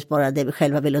precis bara det vi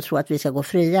själva vill och tro att vi ska gå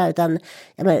fria, utan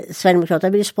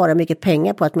Sverigedemokraterna vill spara mycket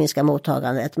pengar på att minska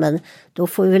mottagandet, men då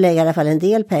får vi lägga i alla fall en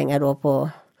del pengar då på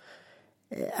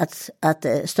att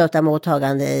stötta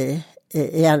mottagande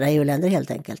i andra EU-länder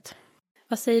helt enkelt.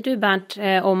 Vad säger du, Bernt,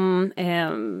 om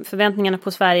förväntningarna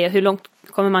på Sverige? Hur långt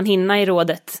kommer man hinna i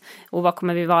rådet och vad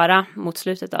kommer vi vara mot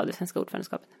slutet av det svenska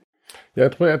ordförandeskapet?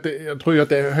 Jag tror att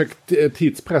det är högt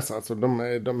tidspress. Alltså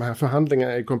de här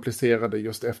förhandlingarna är komplicerade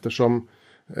just eftersom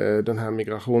den här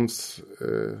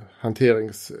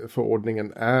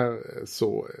migrationshanteringsförordningen är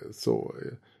så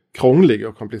krånglig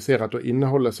och komplicerad och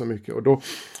innehåller så mycket.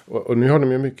 Och nu har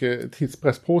de ju mycket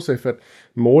tidspress på sig, för att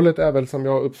målet är väl, som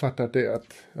jag uppfattat det,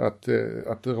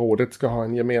 att rådet ska ha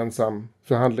en gemensam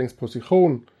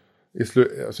förhandlingsposition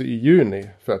i juni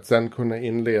för att sen kunna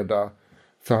inleda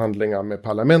förhandlingar med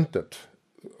parlamentet.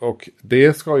 Och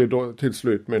det ska ju då till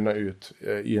slut mynna ut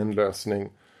i en lösning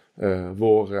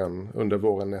under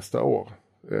våren nästa år.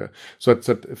 Så att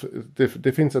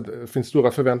det finns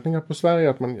stora förväntningar på Sverige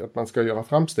att man ska göra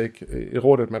framsteg i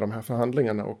rådet med de här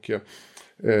förhandlingarna och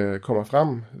komma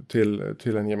fram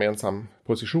till en gemensam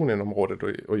position inom rådet.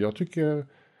 Och jag tycker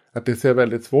att det ser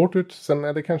väldigt svårt ut. Sen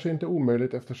är det kanske inte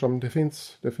omöjligt, eftersom det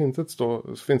finns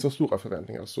så stora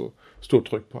förväntningar, så stort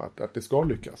tryck på att det ska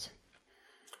lyckas.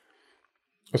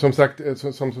 Och som sagt,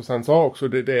 som Susanne sa också,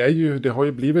 det har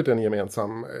ju blivit en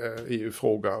gemensam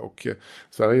EU-fråga, och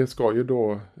Sverige ska ju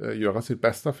då göra sitt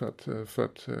bästa för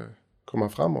att komma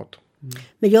framåt.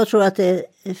 Men jag tror att det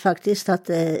faktiskt att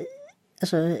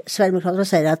Sverigedemokraterna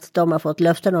säger att de har fått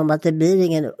löften om att det blir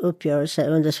ingen uppgörelse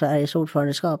under Sveriges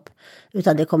ordförandeskap,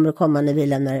 utan det kommer att komma när vi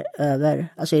lämnar över,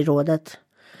 alltså i rådet.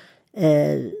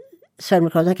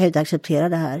 Sverigedemokraterna kan ju inte acceptera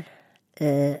det här.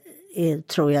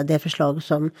 Tror jag, det förslag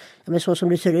som så som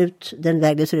det ser ut, den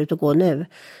väg det ser ut att gå nu.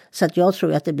 Så att jag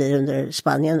tror att det blir under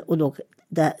Spanien, och då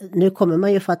nu kommer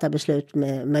man ju fatta beslut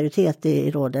med majoritet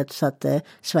i rådet, så att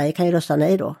Sverige kan ju rösta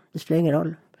nej då. Det spelar ingen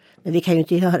roll. Men vi kan ju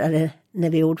inte göra det när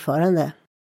vi är ordförande.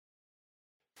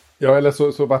 Ja,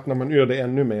 eller så vattnar man ur det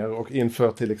ännu mer och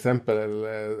inför till exempel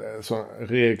så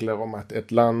regler om att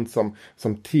ett land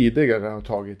som tidigare har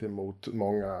tagit emot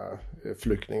många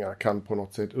flyktingar kan på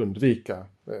något sätt undvika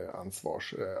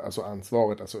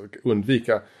ansvaret, alltså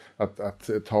undvika att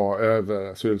ta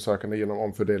över asylsökande genom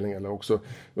omfördelning, eller också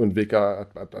undvika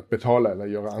att betala eller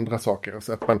göra andra saker.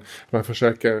 Så att man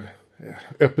försöker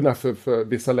öppna för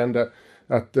vissa länder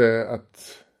att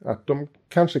de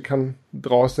kanske kan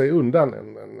dra sig undan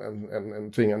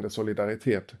en tvingande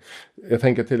solidaritet. Jag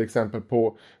tänker till exempel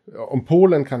på om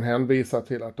Polen kan hänvisa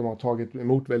till att de har tagit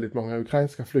emot väldigt många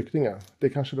ukrainska flyktingar. Det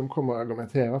kanske de kommer att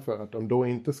argumentera för, att de då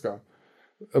inte ska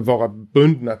vara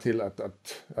bundna till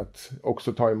att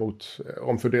också ta emot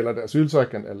omfördelade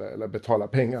asylsökande eller betala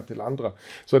pengar till andra.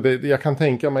 Så jag kan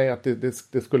tänka mig att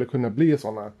det skulle kunna bli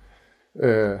sådana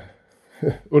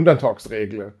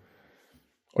undantagsregler.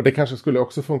 Och det kanske skulle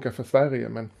också funka för Sverige,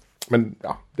 men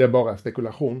ja, det är bara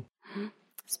spekulation.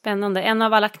 Spännande. En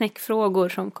av alla knäckfrågor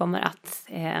som kommer att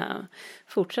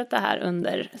fortsätta här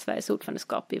under Sveriges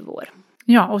ordförandeskap i vår.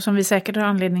 Ja, och som vi säkert har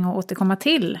anledning att återkomma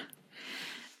till.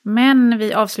 Men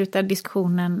vi avslutar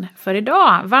diskussionen för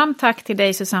idag. Varmt tack till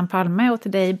dig Susanne Palme och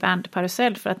till dig Bernt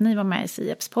Parusell för att ni var med i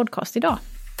SIEPs podcast idag.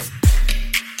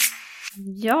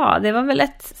 Ja, det var väl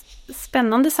ett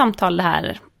spännande samtal det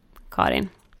här, Karin.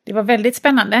 Det var väldigt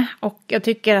spännande och jag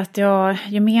tycker att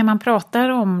ju mer man pratar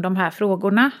om de här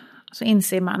frågorna så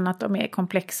inser man att de är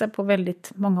komplexa på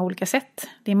väldigt många olika sätt.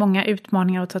 Det är många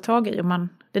utmaningar att ta tag i och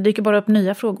det dyker bara upp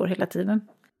nya frågor hela tiden.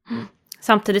 Mm.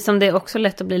 Samtidigt som det är också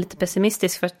lätt att bli lite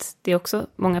pessimistisk för att det är också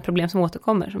många problem som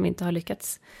återkommer som vi inte har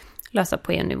lyckats lösa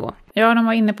på EU-nivå. Ja, de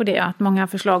var inne på det, att många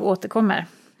förslag återkommer.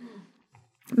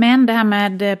 Men det här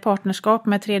med partnerskap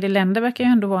med tredje länder verkar ju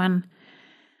ändå vara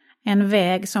en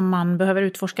väg som man behöver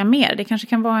utforska mer. Det kanske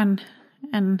kan vara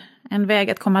en väg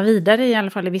att komma vidare i alla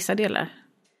fall i vissa delar.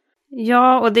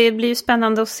 Ja, och det blir ju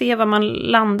spännande att se vad man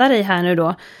landar i här nu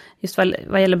då. Just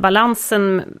vad gäller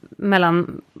balansen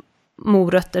mellan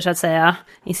morötter så att säga,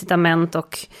 incitament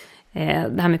och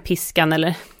det här med piskan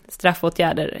eller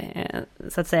straffåtgärder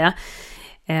så att säga.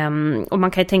 Och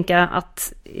man kan ju tänka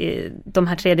att de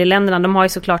här tredje länderna, de har ju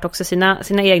såklart också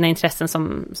sina egna intressen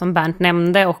som Bernt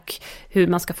nämnde och hur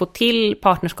man ska få till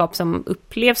partnerskap som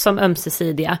upplevs som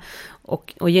ömsesidiga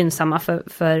och gynnsamma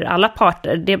för alla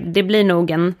parter. Det blir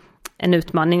nog en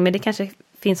utmaning, men det kanske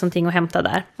finns någonting att hämta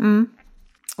där. Mm.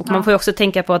 Och man får ju också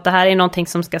tänka på att det här är någonting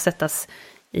som ska sättas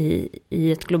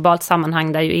i ett globalt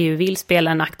sammanhang där ju EU vill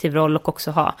spela en aktiv roll och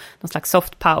också ha någon slags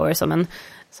soft power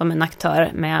som en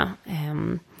aktör med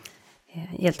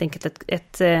helt enkelt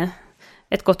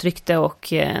ett gott rykte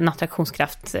och en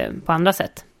attraktionskraft på andra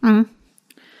sätt. Mm.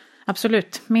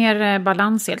 Absolut, mer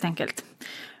balans helt enkelt.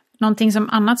 Någonting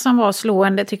annat som var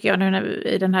slående tycker jag nu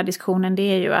i den här diskussionen, det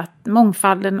är ju att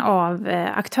mångfalden av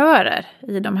aktörer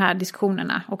i de här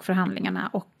diskussionerna och förhandlingarna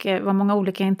och vad många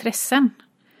olika intressen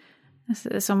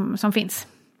som finns.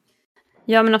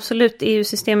 Ja, men absolut,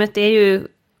 EU-systemet är ju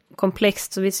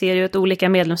komplext, så vi ser ju att olika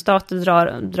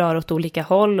medlemsstater drar åt olika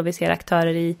håll och vi ser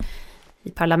aktörer i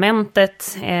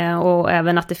parlamentet och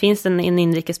även att det finns en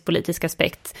inrikespolitisk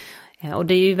aspekt. Och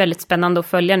det är ju väldigt spännande att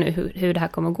följa nu hur det här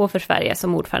kommer att gå för Sverige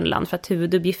som ordförandeland, för att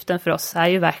huvuduppgiften för oss är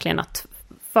ju verkligen att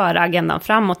föra agendan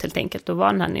framåt helt enkelt och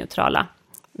vara den här neutrala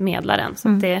medlaren. Så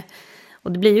det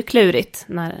blir ju klurigt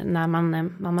när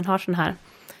man har sådana här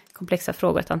komplexa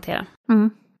frågor att hantera. Mm,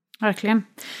 verkligen.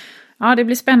 Ja, det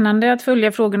blir spännande att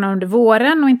följa frågorna under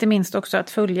våren och inte minst också att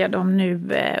följa dem nu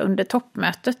under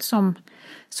toppmötet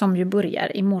som ju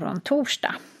börjar imorgon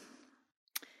torsdag.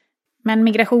 Men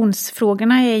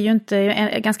migrationsfrågorna är ju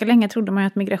inte, ganska länge trodde man ju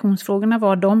att migrationsfrågorna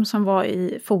var de som var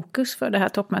i fokus för det här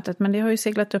toppmötet, men det har ju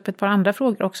seglat upp ett par andra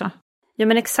frågor också. Ja,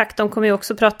 men exakt, de kommer ju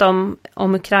också prata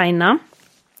om Ukraina.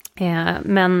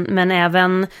 Men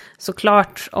även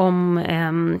såklart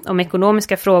om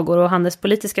ekonomiska frågor och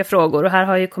handelspolitiska frågor. Och här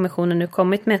har ju kommissionen nu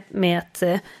kommit med ett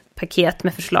paket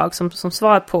med förslag som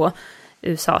svar på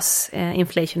USAs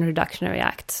Inflation Reduction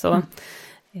Act. Så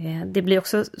det blir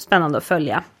också spännande att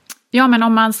följa. Ja, men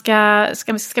om man ska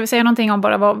vi säga någonting om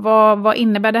bara vad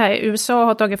innebär det här? USA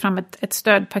har tagit fram ett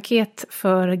stödpaket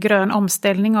för grön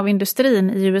omställning av industrin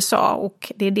i USA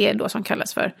och det är det då som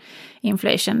kallas för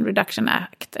Inflation Reduction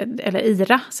Act, eller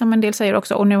IRA som en del säger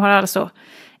också. Och nu har alltså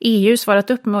EU svarat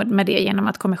upp med det genom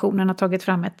att kommissionen har tagit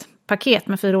fram ett paket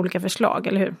med 4 olika förslag,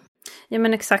 eller hur? Ja,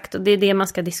 men exakt, och det är det man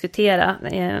ska diskutera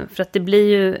för att det blir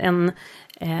ju en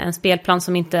spelplan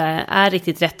som inte är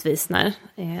riktigt rättvis när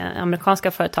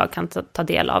amerikanska företag kan ta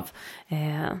del av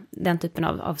den typen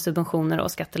av subventioner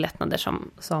och skattelättnader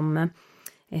som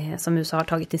USA har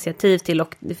tagit initiativ till.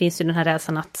 Och det finns ju den här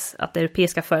rädslan att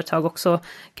europeiska företag också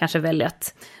kanske väljer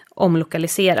att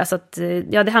omlokalisera. Så att,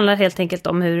 ja, det handlar helt enkelt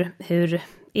om hur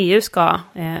EU ska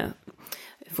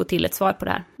få till ett svar på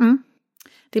det här. Mm.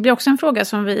 Det blir också en fråga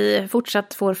som vi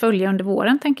fortsatt får följa under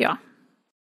våren, tänker jag.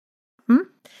 Mm.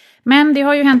 Men det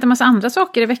har ju hänt en massa andra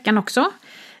saker i veckan också.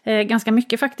 Ganska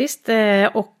mycket faktiskt.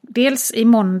 Och dels i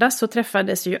måndags så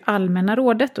träffades ju allmänna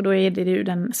rådet och då är det ju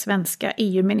den svenska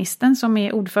EU-ministern som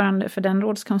är ordförande för den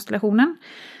rådskonstellationen.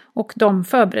 Och de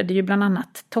förberedde ju bland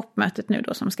annat toppmötet nu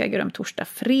då som ska äga rum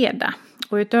torsdag-fredag.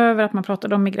 Och utöver att man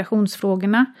pratade om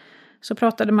migrationsfrågorna så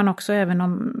pratade man också även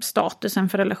om statusen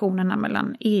för relationerna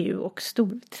mellan EU och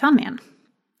Storbritannien.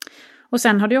 Och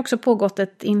sen har det också pågått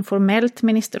ett informellt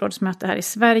ministerrådsmöte här i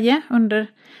Sverige under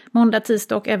måndag,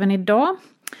 tisdag och även idag.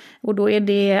 Och då är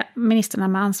det ministrarna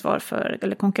med ansvar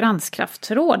för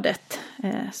konkurrenskraftsrådet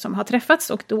som har träffats.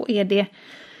 Och då är det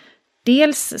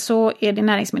dels så är det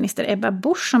näringsminister Ebba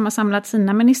Busch som har samlat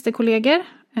sina ministerkollegor.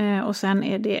 Och sen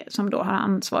är det som då har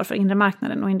ansvar för inre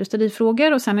marknaden och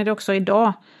industrifrågor. Och sen är det också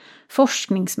idag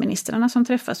forskningsministrarna som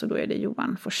träffas och då är det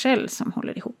Johan Forssell som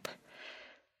håller ihop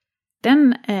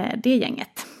det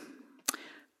gänget.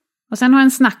 Och sen har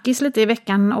en snackis lite i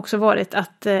veckan också varit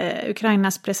att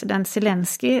Ukrainas president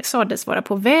Zelensky sades vara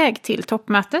på väg till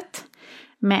toppmötet.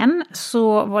 Men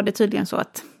så var det tydligen så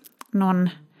att någon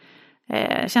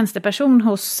tjänsteperson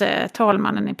hos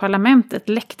talmannen i parlamentet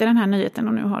läckte den här nyheten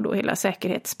och nu har då hela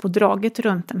säkerhetspådraget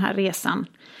runt den här resan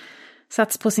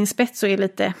satts på sin spets och är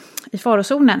lite i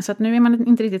farozonen. Så att nu är man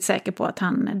inte riktigt säker på att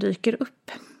han dyker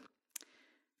upp.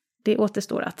 Det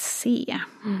återstår att se.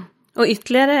 Mm. Och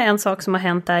ytterligare en sak som har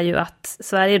hänt är ju att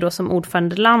Sverige då som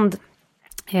ordförandeland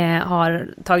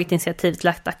har tagit initiativ till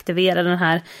att aktivera den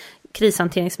här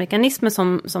krishanteringsmekanismen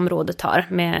som rådet har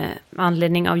med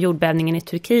anledning av jordbävningen i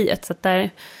Turkiet. Så att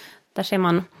där ser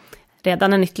man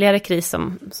redan en ytterligare kris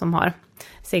som har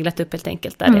seglat upp helt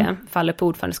enkelt. Där det faller på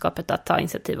ordförandeskapet att ta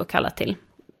initiativ och kalla till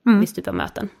viss typ av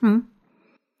möten. Mm.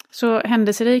 Så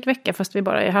händelserik vecka fast vi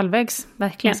bara är halvvägs.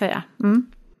 Verkligen. Kan jag säga.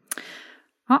 Mm.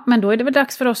 Ja, men då är det väl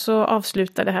dags för oss att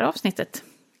avsluta det här avsnittet.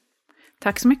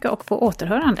 Tack så mycket och på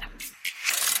återhörande.